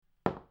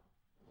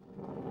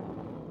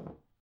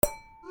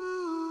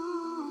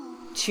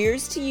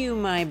Cheers to you,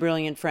 my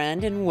brilliant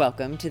friend, and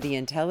welcome to the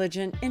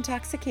Intelligent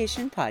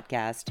Intoxication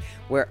Podcast,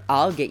 where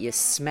I'll get you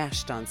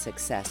smashed on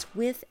success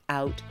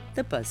without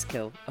the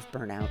buzzkill of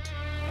burnout.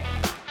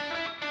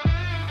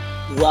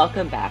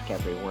 Welcome back,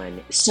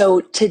 everyone.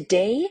 So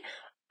today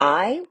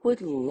I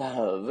would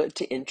love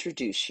to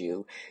introduce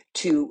you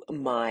to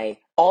my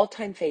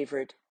all-time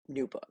favorite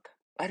new book.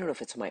 I don't know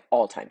if it's my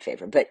all-time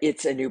favorite, but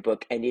it's a new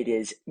book and it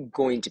is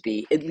going to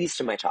be at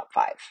least in my top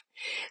 5.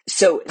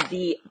 So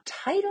the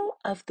title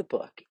of the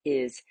book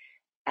is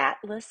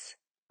Atlas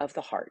of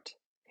the Heart.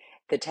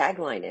 The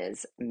tagline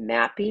is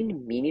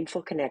Mapping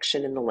Meaningful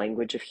Connection in the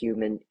Language of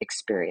Human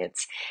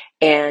Experience.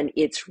 And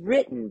it's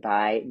written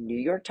by New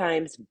York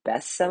Times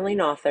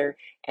best-selling author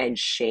and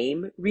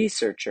shame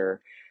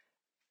researcher,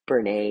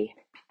 Brené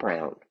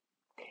Brown.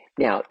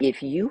 Now,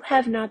 if you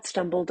have not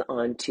stumbled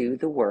onto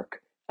the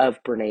work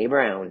of Brené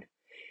Brown,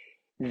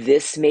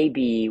 this may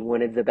be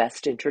one of the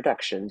best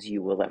introductions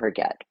you will ever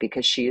get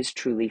because she is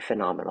truly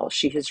phenomenal.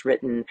 She has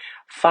written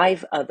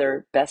 5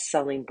 other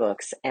best-selling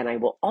books, and I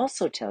will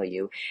also tell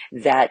you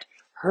that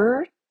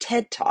her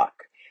TED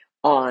Talk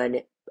on,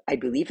 I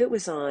think it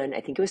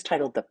was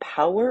titled The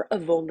Power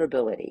of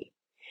Vulnerability,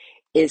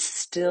 is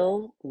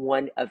still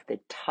one of the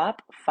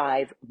top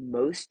 5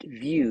 most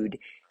viewed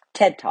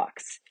TED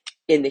Talks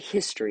in the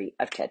history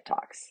of TED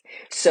Talks.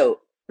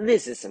 So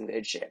this is some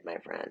good shit, my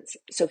friends.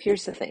 So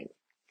here's the thing.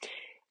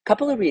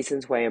 Couple of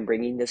reasons why I'm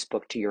bringing this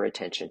book to your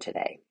attention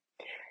today.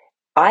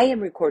 I am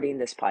recording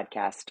this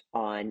podcast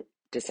on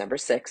December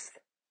 6th.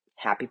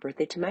 Happy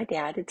birthday to my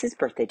dad. It's his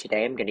birthday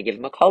today. I'm going to give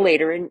him a call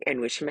later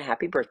and wish him a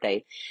happy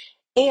birthday.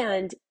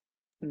 And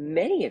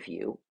many of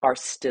you are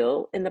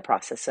still in the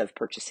process of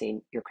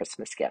purchasing your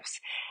Christmas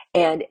gifts.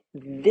 And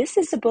this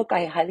is a book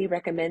I highly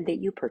recommend that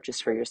you purchase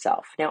for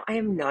yourself. Now, I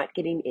am not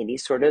getting any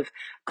sort of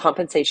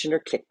compensation or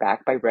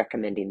kickback by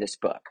recommending this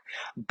book,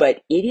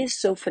 but it is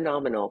so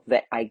phenomenal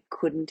that I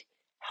couldn't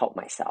help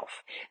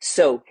myself.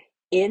 So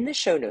in the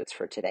show notes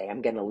for today,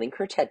 I'm going to link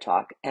her TED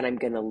Talk and I'm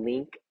going to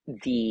link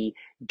the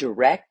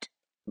direct,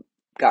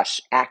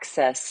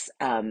 access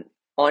on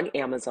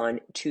Amazon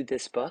to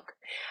this book.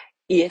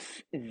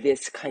 If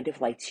this kind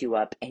of lights you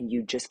up and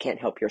you just can't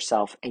help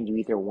yourself and you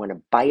either want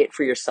to buy it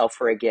for yourself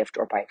for a gift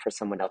or buy it for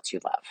someone else you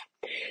love.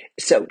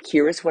 So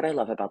here is what I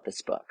love about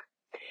this book.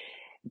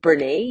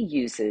 Brené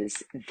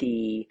uses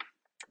the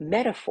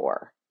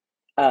metaphor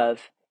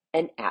of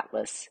an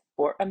atlas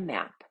or a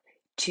map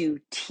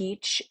to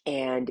teach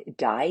and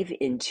dive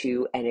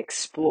into and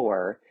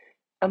explore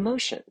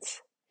emotions.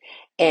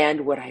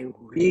 And what I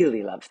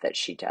really love that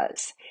she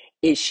does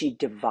is she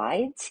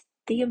divides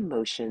the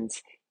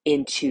emotions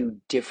into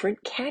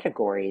different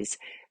categories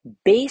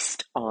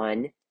based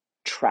on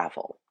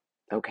travel.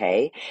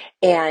 Okay.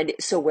 And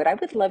so what I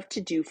would love to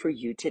do for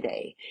you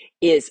today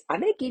is I'm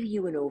going to give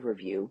you an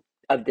overview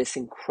of this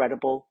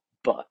incredible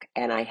book.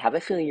 And I have a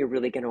feeling you're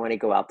really going to want to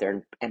go out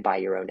there and buy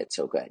your own. It's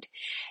so good.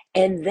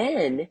 And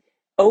then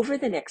over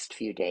the next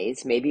few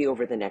days, maybe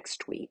over the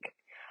next week,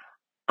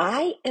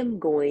 I am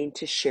going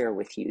to share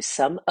with you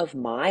some of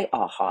my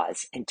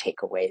ahas and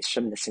takeaways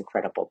from this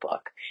incredible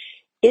book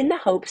in the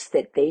hopes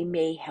that they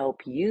may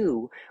help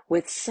you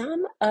with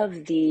some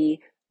of the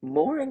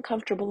more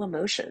uncomfortable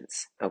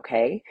emotions,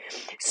 okay?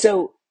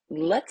 So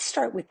let's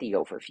start with the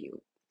overview.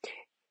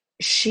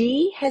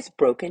 She has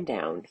broken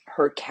down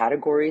her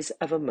categories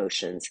of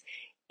emotions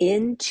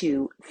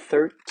into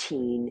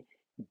 13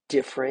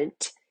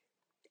 different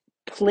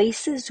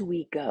places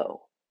we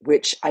go,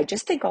 which I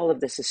just think all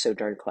of this is so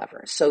darn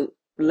clever. So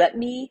let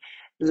me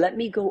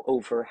go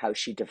over how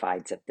she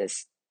divides up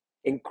this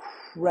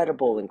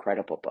incredible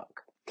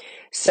book.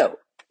 So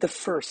the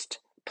first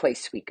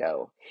place we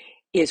go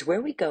is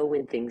where we go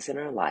when things in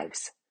our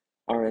lives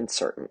are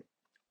uncertain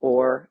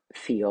or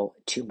feel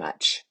too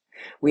much.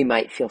 We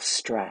might feel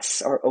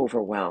stress or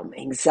overwhelm,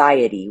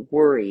 anxiety,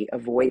 worry,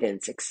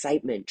 avoidance,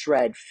 excitement,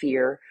 dread,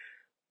 fear,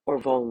 or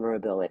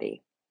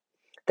vulnerability.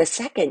 The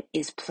second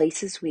is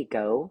places we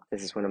go,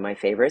 this is one of my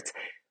favorites,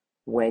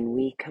 when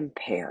we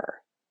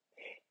compare.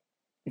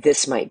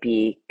 This might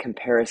be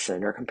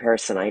comparison or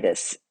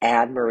comparisonitis,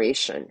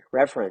 admiration,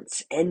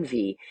 reverence,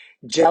 envy,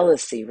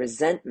 jealousy,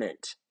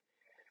 resentment.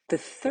 The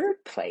third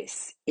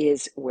place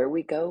is where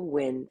we go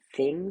when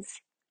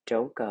things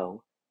don't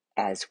go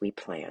as we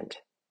planned.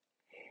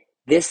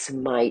 This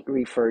might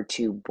refer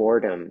to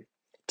boredom,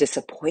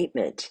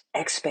 disappointment,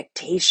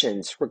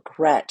 expectations,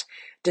 regret,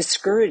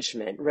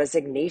 discouragement,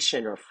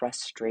 resignation, or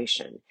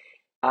frustration.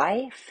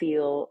 I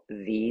feel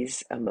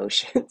these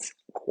emotions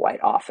quite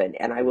often,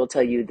 and I will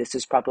tell you this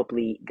is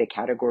probably the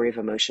category of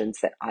emotions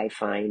that I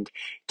find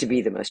to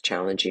be the most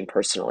challenging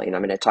personally, and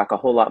I'm going to talk a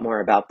whole lot more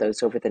about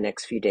those over the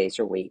next few days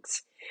or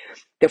weeks.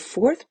 The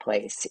fourth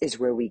place is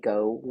where we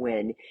go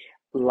when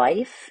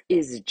life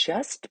is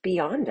just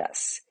beyond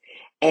us,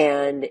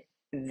 and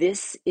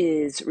this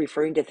is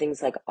referring to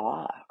things like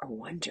awe or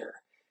wonder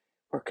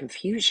or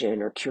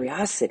confusion or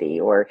curiosity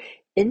or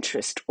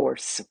interest or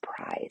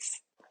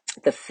surprise.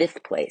 The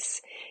fifth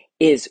place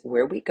is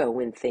where we go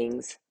when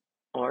things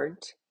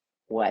aren't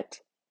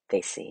what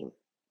they seem.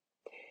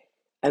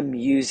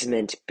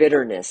 amusement,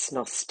 bitterness,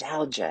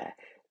 nostalgia,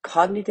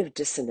 cognitive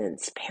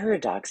dissonance,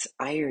 paradox,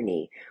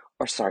 irony,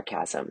 or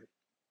sarcasm.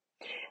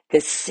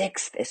 The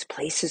sixth is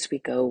places we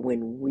go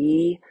when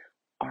we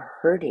are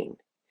hurting,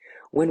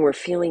 when we're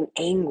feeling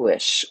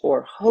anguish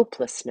or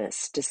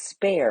hopelessness,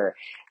 despair,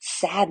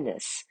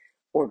 sadness,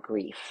 or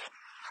grief.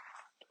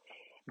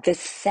 The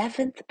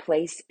seventh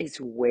place is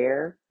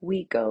where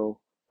we go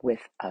with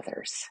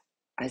others.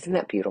 Isn't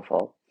that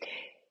beautiful?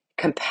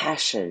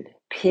 Compassion,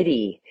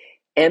 pity,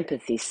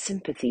 empathy,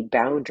 sympathy,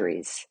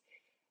 boundaries,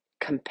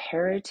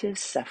 comparative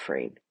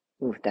suffering.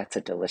 Ooh, that's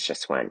a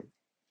delicious one.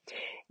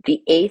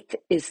 The eighth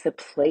is the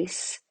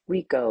place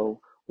we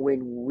go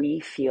when we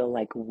feel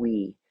like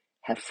we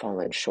have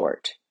fallen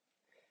short.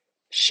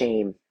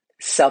 Shame,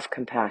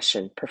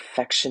 self-compassion,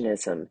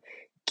 perfectionism,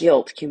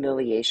 guilt,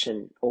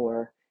 humiliation,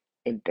 or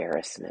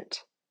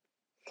embarrassment.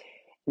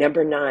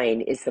 Number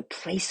 9 is the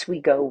place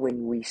we go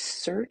when we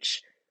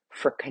search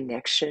for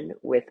connection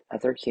with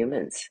other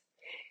humans.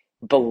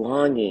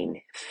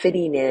 Belonging,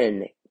 fitting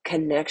in,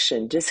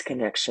 connection,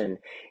 disconnection,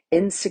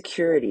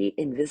 insecurity,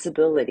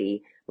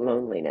 invisibility,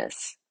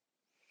 loneliness.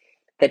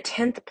 The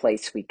 10th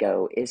place we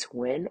go is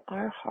when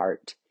our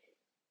heart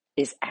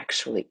is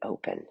actually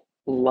open.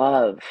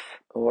 Love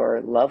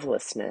or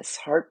lovelessness,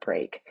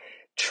 heartbreak,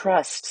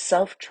 trust,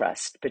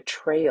 self-trust,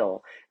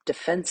 betrayal,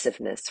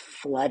 defensiveness,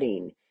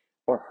 flooding,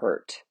 or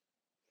hurt.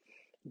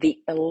 The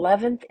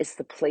 11th is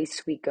the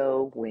place we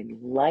go when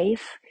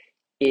life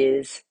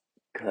is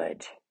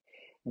good.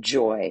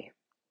 Joy,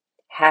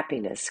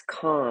 happiness,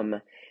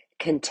 calm,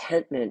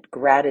 contentment,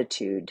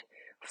 gratitude,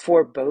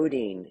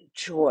 foreboding,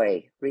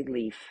 joy,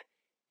 relief,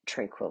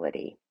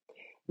 tranquility.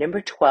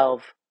 Number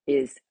 12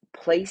 is a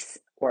place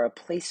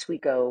we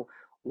go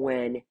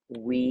when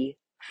we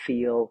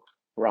feel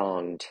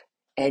wronged.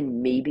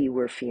 And maybe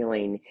we're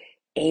feeling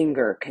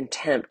anger,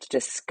 contempt,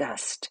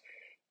 disgust,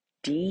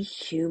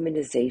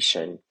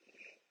 dehumanization,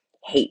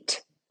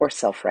 hate, or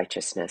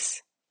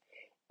self-righteousness.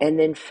 And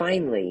then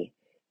finally,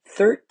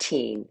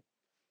 13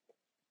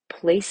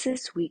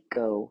 places we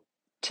go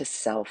to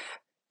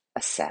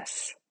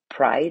self-assess.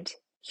 Pride,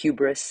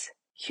 hubris,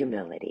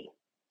 humility.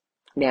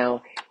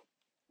 Now,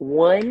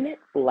 one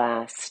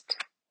last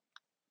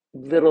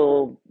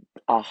little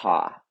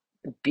aha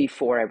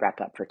before I wrap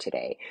up for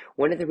today.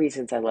 One of the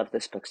reasons I love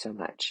this book so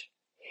much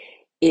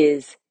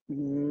is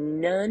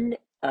none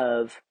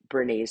of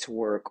Brené's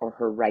work or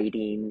her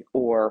writing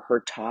or her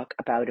talk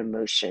about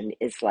emotion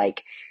is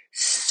like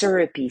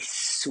syrupy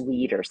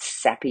sweet or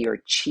sappy or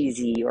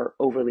cheesy or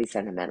overly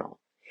sentimental.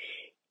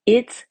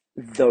 It's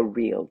the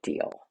real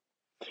deal.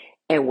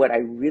 And what I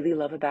really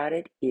love about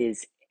it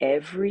is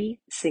every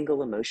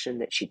single emotion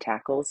that she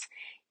tackles,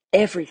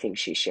 everything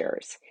she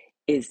shares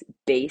is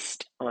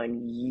based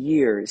on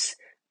years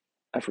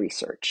of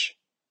research.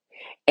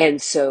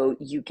 And so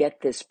you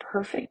get this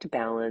perfect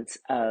balance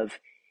of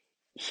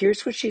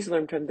here's what she's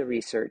learned from the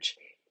research,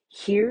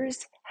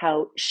 here's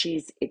how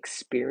she's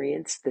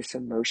experienced this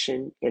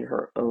emotion in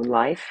her own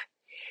life,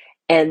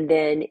 and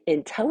then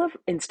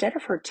instead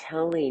of her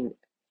telling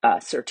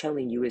us or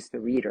telling you as the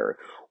reader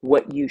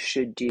what you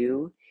should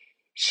do,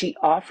 she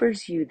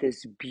offers you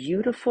this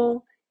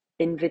beautiful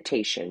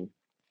invitation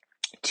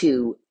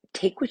to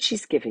take what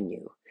she's given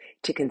you,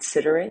 to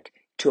consider it,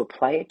 to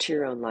apply it to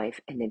your own life,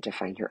 and then to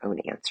find your own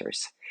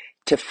answers,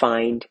 to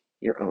find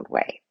your own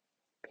way.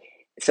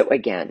 So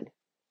again,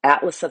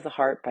 Atlas of the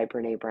Heart by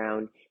Brené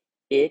Brown.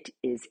 It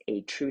is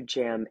a true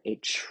gem, a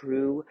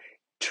true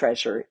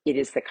treasure. It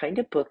is the kind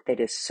of book that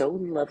is so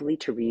lovely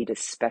to read,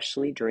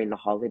 especially during the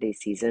holiday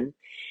season,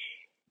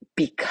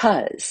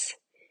 because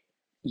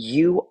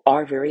you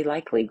are very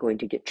likely going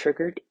to get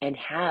triggered and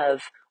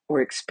have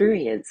or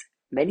experience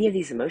many of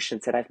these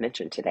emotions that I've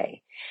mentioned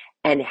today.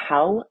 And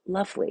how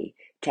lovely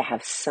to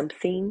have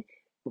something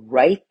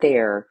right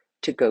there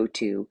to go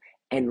to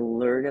and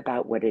learn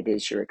about what it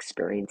is you're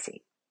experiencing.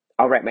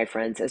 All right, my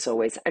friends, as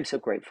always, I'm so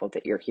grateful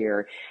that you're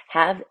here.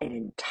 Have an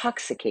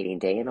intoxicating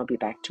day, and I'll be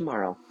back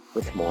tomorrow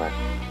with more.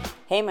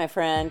 Hey, my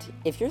friend,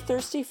 if you're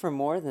thirsty for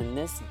more than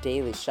this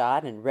daily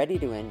shot and ready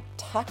to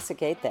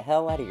intoxicate the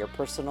hell out of your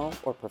personal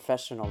or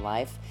professional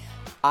life,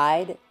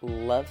 I'd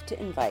love to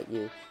invite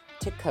you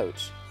to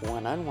coach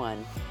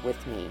one-on-one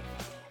with me.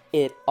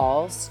 It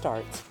all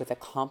starts with a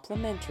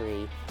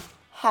complimentary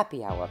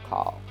happy hour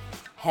call.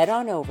 Head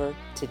on over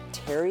to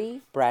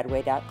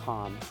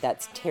terrybradway.com.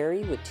 That's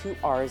Terry with 2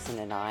 R's and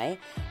an I.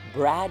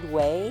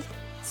 Bradway,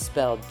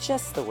 spelled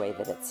just the way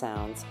that it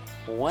sounds.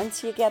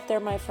 Once you get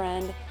there, my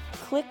friend,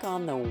 click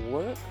on the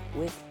Work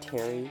with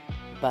Terry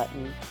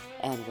button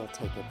and we'll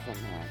take it from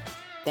there.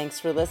 Thanks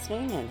for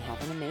listening and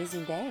have an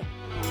amazing day.